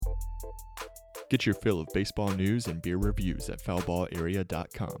Get your fill of baseball news and beer reviews at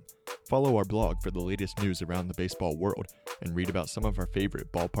foulballarea.com. Follow our blog for the latest news around the baseball world and read about some of our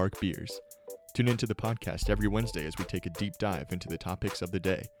favorite ballpark beers. Tune into the podcast every Wednesday as we take a deep dive into the topics of the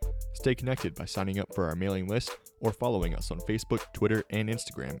day. Stay connected by signing up for our mailing list or following us on Facebook, Twitter, and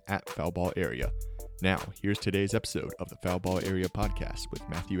Instagram at foulballarea. Now, here's today's episode of the Foul Ball Area podcast with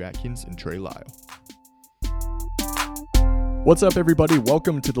Matthew Atkins and Trey Lyle. What's up, everybody?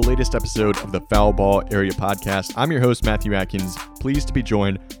 Welcome to the latest episode of the Foul Ball Area podcast. I'm your host, Matthew Atkins, pleased to be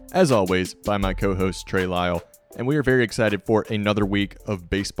joined, as always, by my co-host, Trey Lyle. And we are very excited for another week of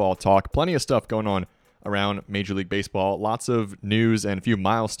baseball talk. Plenty of stuff going on around Major League Baseball. Lots of news and a few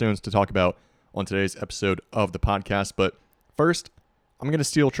milestones to talk about on today's episode of the podcast. But first, I'm going to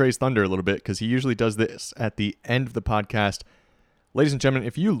steal Trey's thunder a little bit because he usually does this at the end of the podcast. Ladies and gentlemen,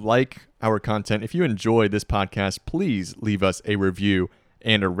 if you like our content, if you enjoy this podcast, please leave us a review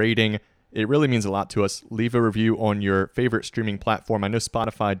and a rating. It really means a lot to us. Leave a review on your favorite streaming platform. I know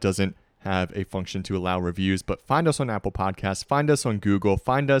Spotify doesn't have a function to allow reviews, but find us on Apple Podcasts, find us on Google,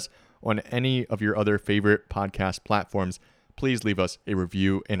 find us on any of your other favorite podcast platforms. Please leave us a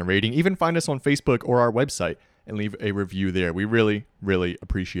review and a rating. Even find us on Facebook or our website and leave a review there. We really, really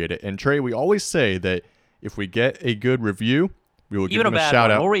appreciate it. And Trey, we always say that if we get a good review, we will give them a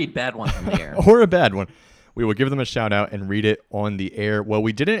shout out. We'll read bad one from the air. Or a bad one. We will give them a shout out and read it on the air. Well,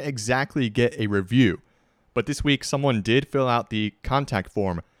 we didn't exactly get a review, but this week someone did fill out the contact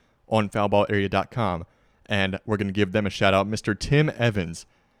form on foulballarea.com, and we're going to give them a shout out. Mr. Tim Evans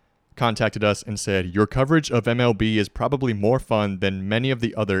contacted us and said, "Your coverage of MLB is probably more fun than many of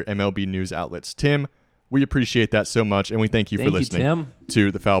the other MLB news outlets." Tim, we appreciate that so much, and we thank you for listening to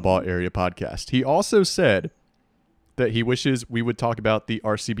the Foul Ball Area podcast. He also said that he wishes we would talk about the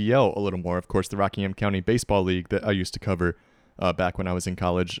RCBL a little more. Of course, the Rockingham County Baseball League that I used to cover back when I was in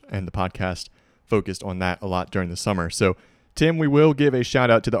college, and the podcast focused on that a lot during the summer. So, Tim, we will give a shout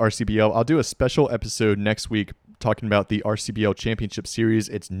out to the RCBL. I'll do a special episode next week talking about the RCBL Championship Series.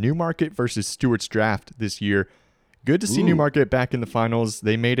 It's Newmarket versus Stewart's Draft this year. Good to see Newmarket back in the finals.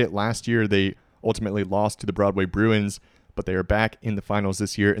 They made it last year. They ultimately lost to the Broadway Bruins, but they are back in the finals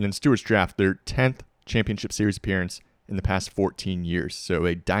this year. And then Stewart's Draft, their 10th Championship Series appearance in the past 14 years. So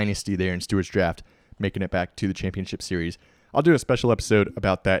a dynasty there in Stewart's Draft, making it back to the Championship Series. I'll do a special episode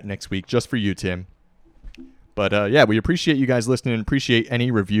about that next week just for you, Tim. But yeah, we appreciate you guys listening and appreciate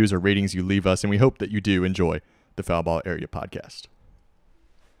any reviews or ratings you leave us, and we hope that you do enjoy the Foul Ball Area podcast.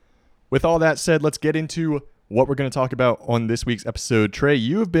 With all that said, let's get into what we're going to talk about on this week's episode. Trey,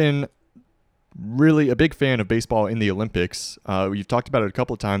 you have been really a big fan of baseball in the Olympics. You've talked about it a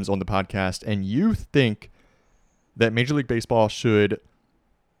couple of times on the podcast, and you think that Major League Baseball should,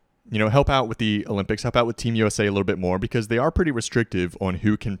 help out with the Olympics, help out with Team USA a little bit more, because they are pretty restrictive on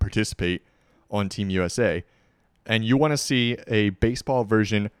who can participate on Team USA. And you want to see a baseball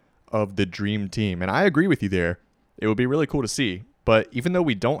version of the Dream Team. And I agree with you there. It would be really cool to see. But even though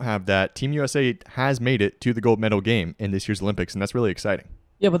we don't have that, Team USA has made it to the gold medal game in this year's Olympics, and that's really exciting.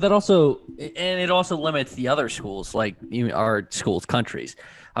 Yeah, but it also limits the other schools, like our schools, countries.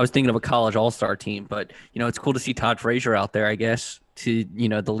 I was thinking of a college all-star team, but, it's cool to see Todd Frazier out there, I guess, to,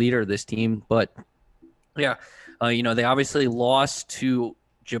 the leader of this team. But, yeah, they obviously lost to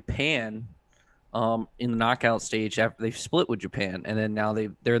Japan in the knockout stage after they split with Japan. And then now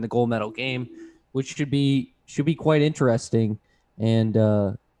they're in the gold medal game, which should be quite interesting.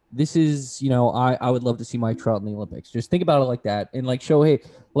 And this is, I would love to see Mike Trout in the Olympics. Just think about it like that. And like Shohei,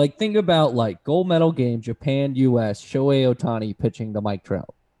 think about gold medal game, Japan, US, Shohei Ohtani pitching to Mike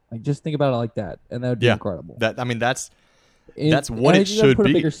Trout. Just think about it like that. And that would be incredible. That's what it should put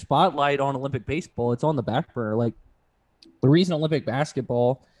be. A bigger spotlight on Olympic baseball. It's on the back burner. The reason Olympic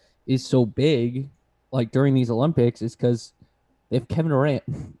basketball is so big, during these Olympics, is because they have Kevin Durant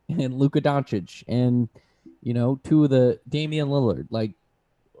and Luka Doncic and, two of the Damian Lillard,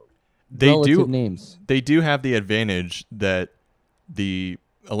 names. They do have the advantage that the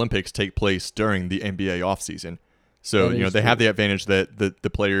Olympics take place during the NBA offseason. So, they have the advantage that the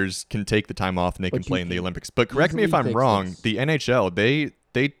players can take the time off and they can play in the Olympics. But correct me if I'm wrong, the NHL,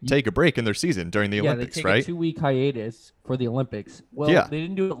 they take a break in their season during the Olympics, right? Yeah, they take a 2-week hiatus for the Olympics. Well, they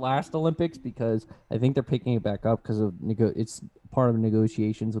didn't do it last Olympics because I think they're picking it back up because of it's part of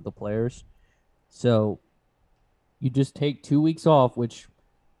negotiations with the players. So you just take 2 weeks off, which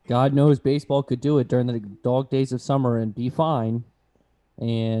God knows baseball could do it during the dog days of summer and be fine,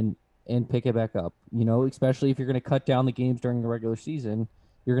 and pick it back up. Especially if you're going to cut down the games during the regular season,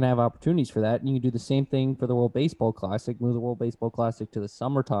 you're going to have opportunities for that. And you can do the same thing for the World Baseball Classic, move the World Baseball Classic to the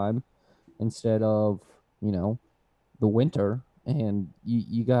summertime instead of, the winter, and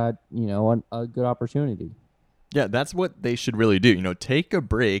you got a good opportunity. Yeah, that's what they should really do. Take a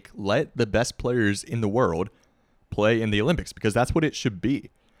break, let the best players in the world play in the Olympics, because that's what it should be.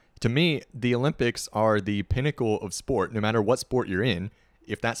 To me, the Olympics are the pinnacle of sport. No matter what sport you're in,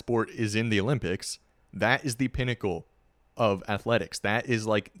 if that sport is in the Olympics, that is the pinnacle of athletics. That is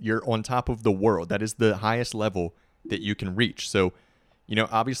like you're on top of the world. That is the highest level that you can reach. So,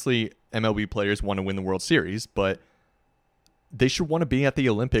 obviously MLB players want to win the World Series, but they should want to be at the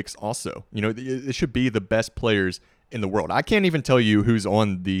Olympics also. It should be the best players in the world. I can't even tell you who's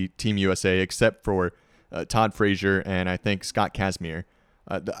on the Team USA except for Todd Frazier and I think Scott Kazmir.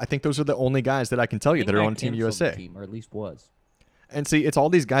 I think those are the only guys that I can tell you that are on Team USA. Team, or at least was. And see, it's all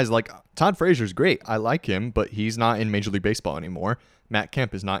these guys like Todd Frazier's great. I like him, but he's not in Major League Baseball anymore. Matt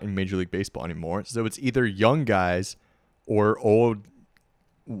Kemp is not in Major League Baseball anymore. So it's either young guys or old,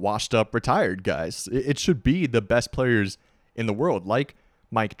 washed up, retired guys. It should be the best players in the world, like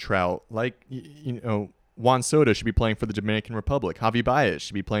Mike Trout, like Juan Soto should be playing for the Dominican Republic. Javi Baez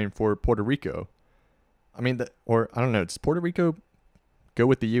should be playing for Puerto Rico. I mean, or I don't know. Does Puerto Rico go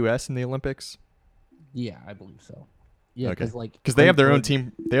with the U.S. in the Olympics? Yeah, I believe so. Yeah, because they have their own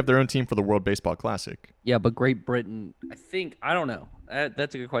team. They have their own team for the World Baseball Classic. Yeah, but Great Britain, I don't know.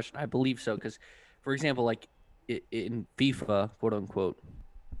 That's a good question. I believe so because, for example, like in FIFA, quote unquote,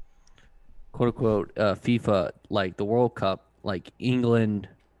 FIFA, like the World Cup, like England,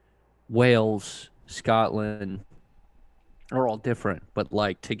 Wales, Scotland are all different, but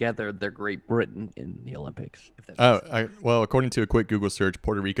like together they're Great Britain in the Olympics. If that well, according to a quick Google search,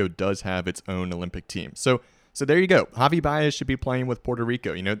 Puerto Rico does have its own Olympic team. So there you go. Javi Baez should be playing with Puerto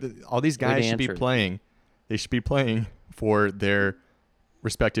Rico. All these guys should be playing. They should be playing for their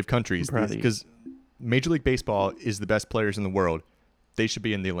respective countries because Major League Baseball is the best players in the world. They should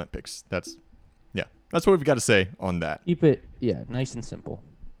be in the Olympics. That's what we've got to say on that. Keep it, nice and simple.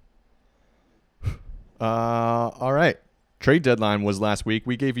 All right. Trade deadline was last week.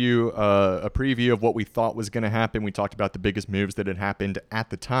 We gave you a preview of what we thought was going to happen. We talked about the biggest moves that had happened at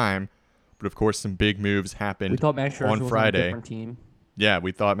the time. But, of course, some big moves happened we thought Max Scherzer on Friday. Was on a different team. Yeah,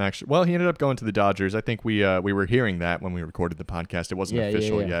 we thought Max. Well, he ended up going to the Dodgers. I think we were hearing that when we recorded the podcast. It wasn't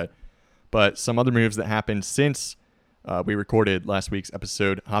official yet. But some other moves that happened since we recorded last week's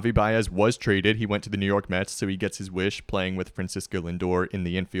episode. Javi Baez was traded. He went to the New York Mets, so he gets his wish playing with Francisco Lindor in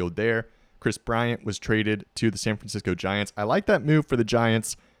the infield there. Chris Bryant was traded to the San Francisco Giants. I like that move for the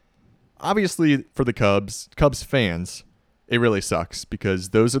Giants. Obviously, for the Cubs fans, it really sucks because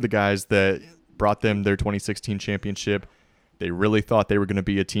those are the guys that brought them their 2016 championship. They really thought they were going to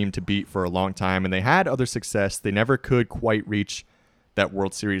be a team to beat for a long time, and they had other success. They never could quite reach that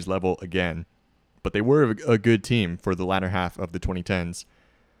World Series level again, but they were a good team for the latter half of the 2010s.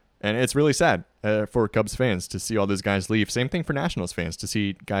 And it's really sad for Cubs fans to see all those guys leave. Same thing for Nationals fans to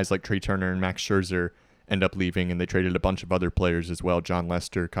see guys like Trey Turner and Max Scherzer end up leaving, and they traded a bunch of other players as well. John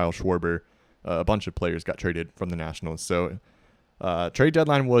Lester, Kyle Schwarber, a bunch of players got traded from the Nationals. So trade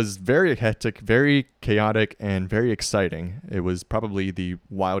deadline was very hectic, very chaotic, and very exciting. It was probably the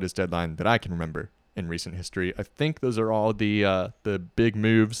wildest deadline that I can remember in recent history. I think those are all the big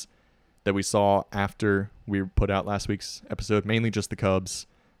moves that we saw after we put out last week's episode, mainly just the Cubs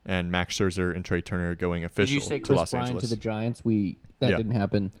and Max Scherzer and Trey Turner going official Did you say to Chris Los Bryant Angeles. To the Giants? That didn't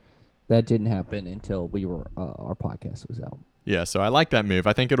happen. That didn't happen until we were our podcast was out. Yeah, so I like that move.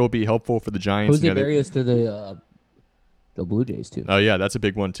 I think it'll be helpful for the Giants. Jose Barrios to the Blue Jays too. Oh yeah, that's a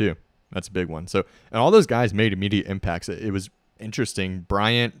big one too. That's a big one. So, and all those guys made immediate impacts. It was interesting.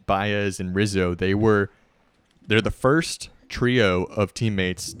 Bryant, Baez, and Rizzo, they're the first trio of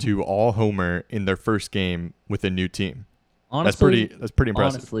teammates to all homer in their first game with a new team. Honestly, that's pretty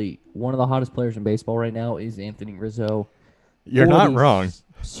impressive. Honestly, one of the hottest players in baseball right now is Anthony Rizzo. You're not wrong.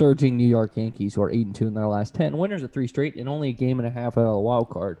 Surging New York Yankees, who are 8-2 in their last 10, winners of 3 straight, and only a game and a half out of the wild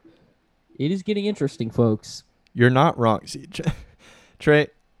card. It is getting interesting, folks. You're not wrong. See, Trey,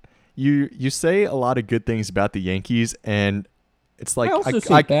 you say a lot of good things about the Yankees, and it's like I also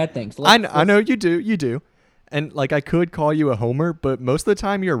say bad things. I know you do. And like I could call you a homer, but most of the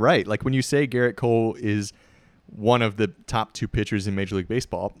time you're right. Like when you say Garrett Cole is one of the top 2 pitchers in Major League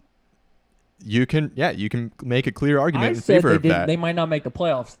Baseball, you can make a clear argument in favor of that. They might not make the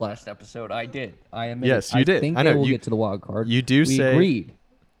playoffs last episode. I did. I admit. Yes, you did. I think I know they will get to the wild card. You do agreed.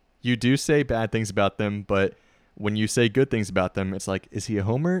 You do say bad things about them, but when you say good things about them, it's like, is he a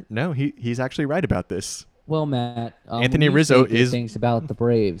homer? No, he's actually right about this. Well, Matt, Anthony Rizzo is things about the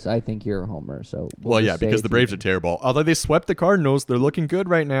Braves. I think you're a homer. So because the Braves are terrible. Although they swept the Cardinals, they're looking good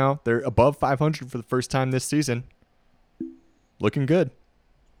right now. They're above 500 for the first time this season. Looking good.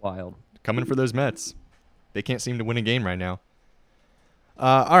 Wild. Coming for those Mets. They can't seem to win a game right now.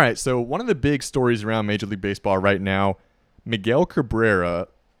 All right, so one of the big stories around Major League Baseball right now, Miguel Cabrera,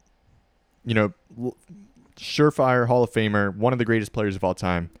 surefire Hall of Famer, one of the greatest players of all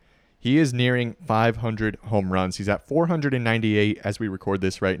time. He is nearing 500 home runs. He's at 498 as we record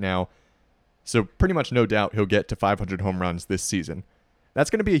this right now. So pretty much no doubt he'll get to 500 home runs this season. That's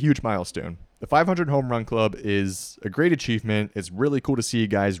going to be a huge milestone. The 500 home run club is a great achievement. It's really cool to see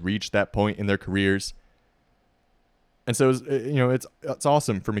guys reach that point in their careers. And so, it's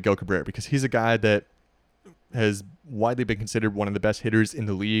awesome for Miguel Cabrera because he's a guy that has widely been considered one of the best hitters in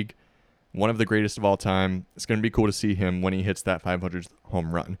the league, one of the greatest of all time. It's going to be cool to see him when he hits that 500th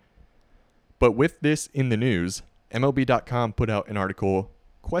home run. But with this in the news, MLB.com put out an article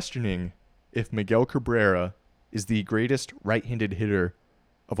questioning if Miguel Cabrera is the greatest right-handed hitter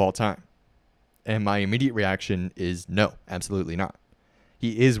of all time. And my immediate reaction is no, absolutely not.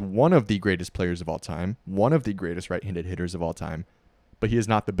 He is one of the greatest players of all time, one of the greatest right-handed hitters of all time, but he is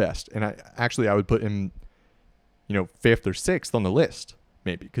not the best. And I would put him, fifth or sixth on the list,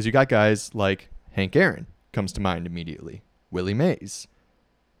 maybe, because you got guys like Hank Aaron comes to mind immediately, Willie Mays,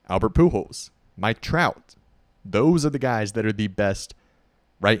 Albert Pujols, Mike Trout. Those are the guys that are the best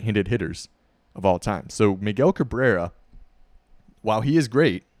right-handed hitters of all time. So Miguel Cabrera, while he is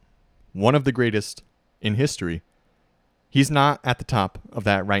great, one of the greatest in history, he's not at the top of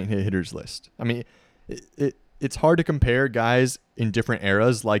that right-handed hitters list. I mean, it's hard to compare guys in different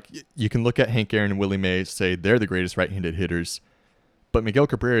eras. Like, you can look at Hank Aaron and Willie Mays, say they're the greatest right-handed hitters, but Miguel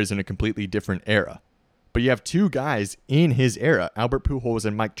Cabrera is in a completely different era. But you have two guys in his era, Albert Pujols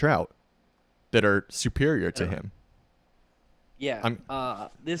and Mike Trout, that are superior to him. Yeah,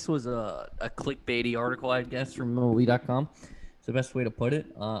 this was a clickbaity article, I guess, from MLB.com. It's the best way to put it.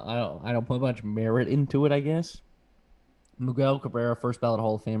 I don't put much merit into it, I guess. Miguel Cabrera, first ballot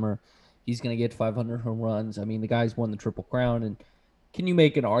Hall of Famer. He's going to get 500 home runs. I mean, the guy's won the Triple Crown. And can you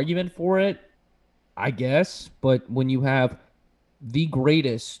make an argument for it? I guess. But when you have the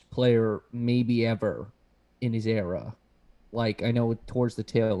greatest player maybe ever in his era, like, I know towards the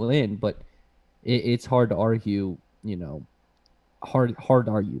tail end, but it's hard to argue, hard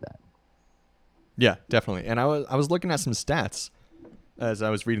to argue that. Yeah, definitely. And I was looking at some stats as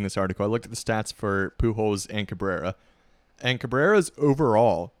I was reading this article. I looked at the stats for Pujols and Cabrera. And Cabrera's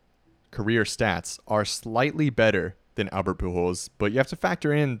overall career stats are slightly better than Albert Pujols, but you have to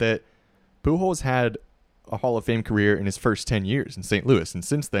factor in that Pujols had a Hall of Fame career in his first 10 years in St. Louis, and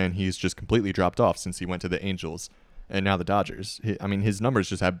since then he's just completely dropped off since he went to the Angels and now the Dodgers. His numbers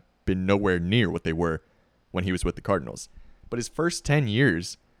just have been nowhere near what they were when he was with the Cardinals. But his first 10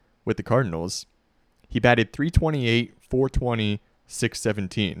 years with the Cardinals, he batted .328, .420,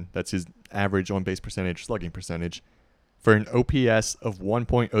 .617. That's his average on-base percentage, slugging percentage, for an OPS of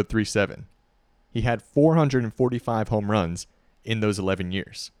 1.037. He had 445 home runs in those 11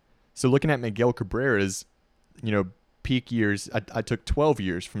 years. So looking at Miguel Cabrera's, peak years, I took 12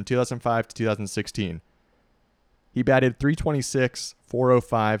 years from 2005 to 2016. He batted .326,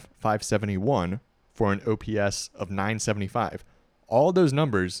 .405, .571 for an OPS of 975. All those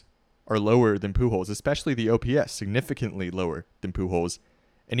numbers are lower than Pujols, especially the OPS, significantly lower than Pujols.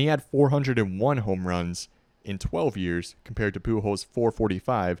 And he had 401 home runs in 12 years compared to Pujols'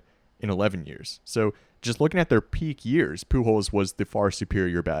 445 in 11 years. So just looking at their peak years, Pujols was the far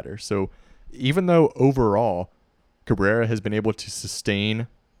superior batter. So even though overall Cabrera has been able to sustain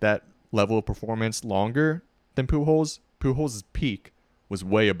that level of performance longer than Pujols' peak was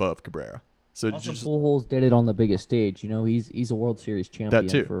way above Cabrera. So also, Pujols did it on the biggest stage. He's a World Series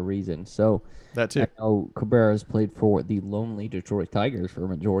champion for a reason. So that too. I know Cabrera's played for the lonely Detroit Tigers for a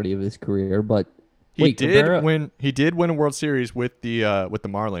majority of his career, but He did win a World Series with the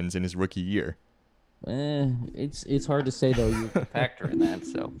Marlins in his rookie year. It's hard to say though. You factor in that.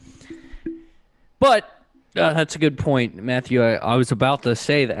 So, but that's a good point, Matthew. I was about to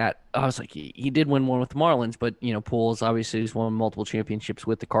say that. I was like, he did win one with the Marlins, but Pujols obviously has won multiple championships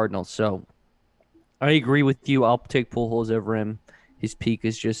with the Cardinals. So I agree with you. I'll take Pujols over him. His peak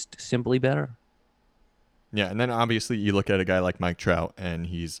is just simply better. Yeah, and then obviously you look at a guy like Mike Trout, and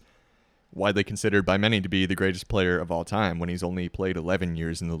he's widely considered by many to be the greatest player of all time when he's only played 11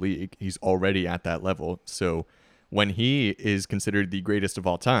 years in the league. He's already at that level. So when he is considered the greatest of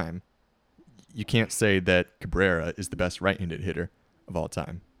all time, you can't say that Cabrera is the best right-handed hitter of all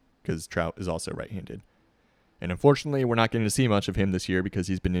time because Trout is also right-handed. And unfortunately, we're not getting to see much of him this year because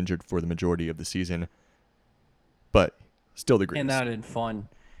he's been injured for the majority of the season. But still the greatest. And that had fun.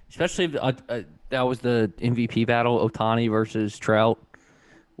 Especially if, that was the MVP battle, Ohtani versus Trout,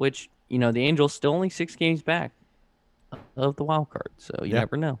 which the Angels still only 6 games back of the wild card, so you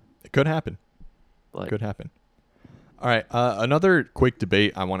never know. It could happen. But could happen. All right. Another quick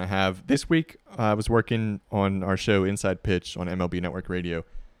debate I want to have this week. I was working on our show Inside Pitch on MLB Network Radio,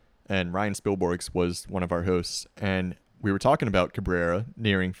 and Ryan Spielborgs was one of our hosts, and we were talking about Cabrera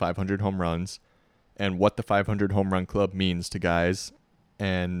nearing 500 home runs and what the 500 home run club means to guys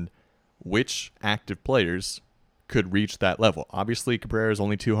and which active players could reach that level. Obviously, Cabrera is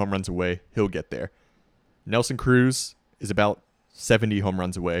only 2 home runs away. He'll get there. Nelson Cruz is about 70 home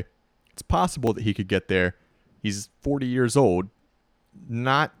runs away. It's possible that he could get there. He's 40 years old.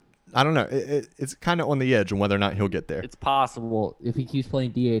 I don't know. It's kind of on the edge on whether or not he'll get there. It's possible. If he keeps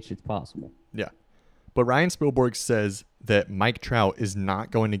playing DH, it's possible. Yeah. But Ryan Spielborg says that Mike Trout is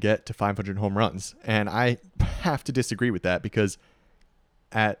not going to get to 500 home runs. And I have to disagree with that because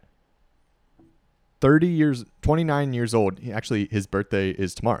at 29 years old, actually his birthday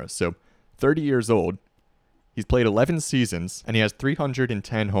is tomorrow. So 30 years old, he's played 11 seasons and he has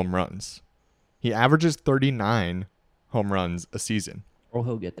 310 home runs. He averages 39 home runs a season. Or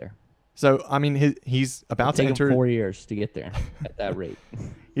he'll get there. So, I mean, he's about to enter... It'll take him 4 years to get there at that rate.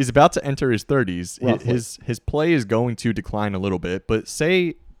 He's about to enter his 30s. Roughly. His play is going to decline a little bit, but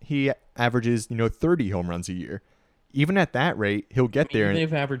say he averages, 30 home runs a year. Even at that rate, he'll get there. Even if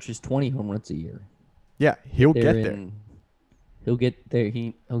he averages 20 home runs a year. Yeah, he'll get there. He'll get there.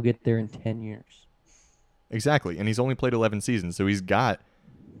 He'll get there in 10 years. Exactly, and he's only played 11 seasons, so he's got...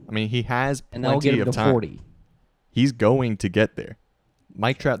 I mean, he has and that'll get plenty him of to time. 40. He's going to get there.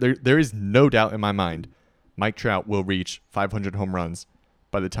 Mike Trout, there is no doubt in my mind, Mike Trout will reach 500 home runs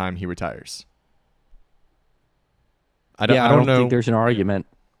by the time he retires. I don't know. think there's an argument.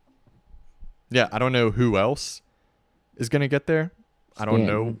 Yeah, I don't know who else is going to get there. I don't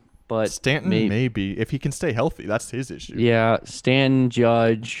know. But Stanton maybe if he can stay healthy. That's his issue. Yeah, Stanton,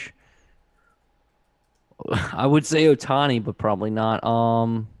 Judge. I would say Ohtani, but probably not.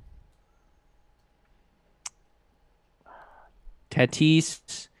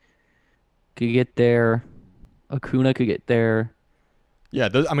 Tatis could get there. Acuna could get there. Yeah,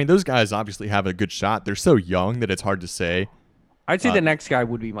 those guys obviously have a good shot. They're so young that it's hard to say. I'd say the next guy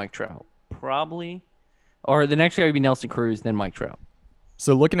would be Mike Trout, probably, or the next guy would be Nelson Cruz, then Mike Trout.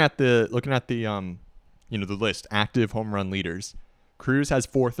 So looking at the the list, active home run leaders, Cruz has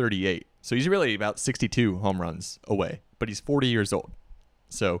 438. So he's really about 62 home runs away, but he's 40 years old.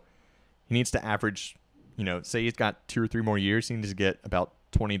 So he needs to average, say he's got 2 or 3 more years, he needs to get about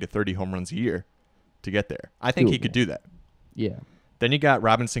 20 to 30 home runs a year to get there. I think he could do that. Yeah. Then you got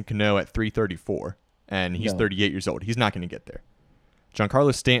Robinson Cano at 334, and he's 38 years old. He's not going to get there.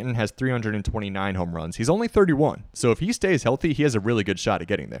 Giancarlo Stanton has 329 home runs. He's only 31. So if he stays healthy, he has a really good shot at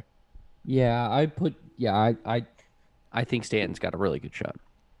getting there. Yeah, I think Stanton's got a really good shot.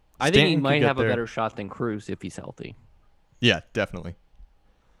 I think he might have a better shot than Cruz if he's healthy. Yeah, definitely.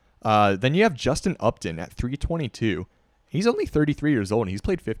 Then you have Justin Upton at 322. He's only 33 years old, and he's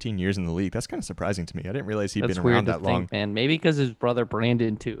played 15 years in the league. That's kind of surprising to me. I didn't realize he'd been around that long. Man. Maybe because his brother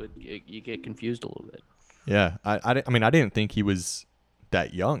Brandon, too. You get confused a little bit. Yeah, I didn't think he was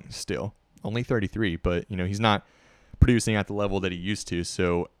that young still. Only 33, but, he's not producing at the level that he used to,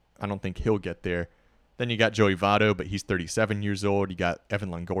 so I don't think he'll get there. Then you got Joey Votto, but he's 37 years old. You got Evan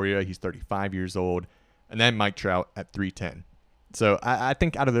Longoria, he's 35 years old. And then Mike Trout at 310. So I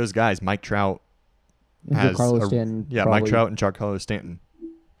think out of those guys, Mike Trout has... Stanton. Yeah, Mike Trout and Giancarlo Stanton.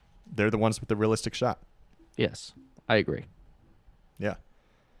 They're the ones with the realistic shot. Yes, I agree. Yeah.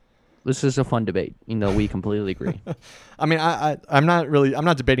 This is a fun debate. We completely agree. I mean, I'm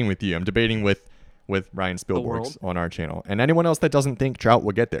not debating with you. I'm debating with Ryan Spielborgs on our channel. And anyone else that doesn't think Trout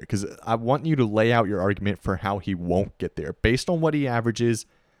will get there. Because I want you to lay out your argument for how he won't get there. Based on what he averages,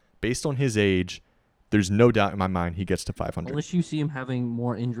 based on his age, there's no doubt in my mind he gets to 500. Unless you see him having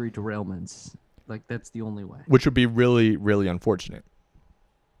more injury derailments. That's the only way. Which would be really, really unfortunate.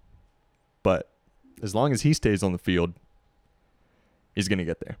 But as long as he stays on the field, he's going to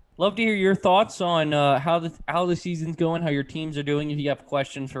get there. Love to hear your thoughts on how the season's going, how your teams are doing. If you have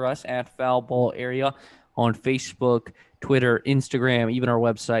questions for us at Foul Ball Area on Facebook, Twitter, Instagram, even our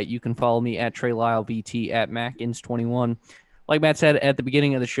website, you can follow me at Trey Lyle VT at MacIns21. Like Matt said at the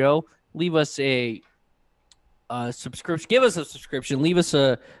beginning of the show, leave us a subscription. Give us a subscription. Leave us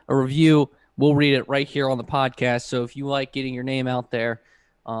a review. We'll read it right here on the podcast. So if you like getting your name out there,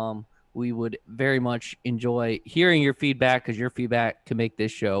 we would very much enjoy hearing your feedback because your feedback can make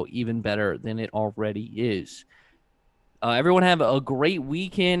this show even better than it already is. Everyone have a great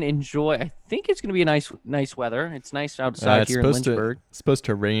weekend. Enjoy. I think it's going to be a nice weather. It's nice outside here in Lynchburg. It's supposed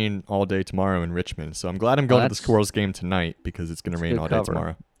to rain all day tomorrow in Richmond. So I'm glad I'm going to the Squirrels game tonight because it's going to rain all day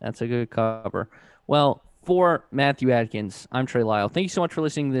tomorrow. That's a good cover. Well, for Matthew Adkins, I'm Trey Lyle. Thank you so much for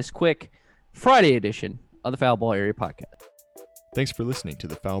listening to this quick Friday edition of the Foul Ball Area Podcast. Thanks for listening to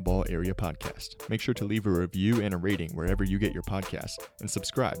the Foul Ball Area Podcast. Make sure to leave a review and a rating wherever you get your podcasts, and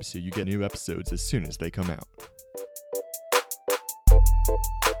subscribe so you get new episodes as soon as they come out.